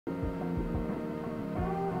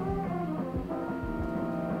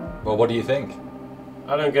Well, what do you think?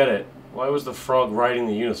 I don't get it. Why was the frog riding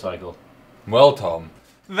the unicycle? Well, Tom,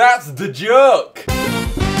 that's the joke!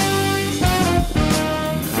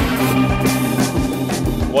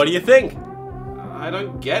 What do you think? I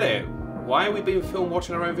don't get it. Why are we being filmed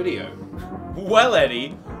watching our own video? Well,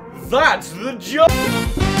 Eddie, that's the joke!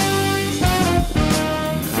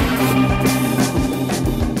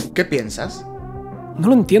 ¿Qué piensas? No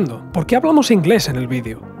lo entiendo. ¿Por qué hablamos inglés en el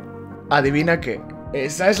vídeo? Adivina qué.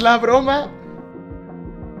 ¿Esa es la broma?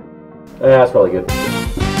 Yeah, that's probably good.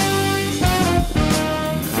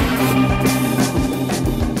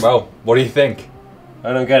 Well, what do you think?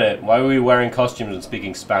 I don't get it. Why were we wearing costumes and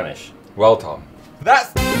speaking Spanish? Well, Tom,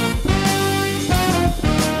 that's...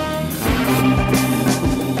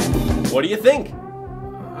 What do you think?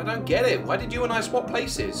 I don't get it. Why did you and I swap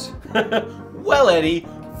places? Well, Eddie,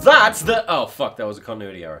 that's the... Oh, fuck, that was a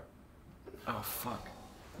continuity error. Oh, fuck.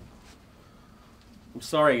 I'm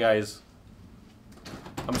sorry, guys.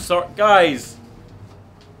 I'm sorry... Guys!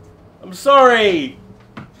 I'm sorry!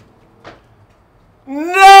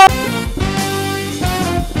 No!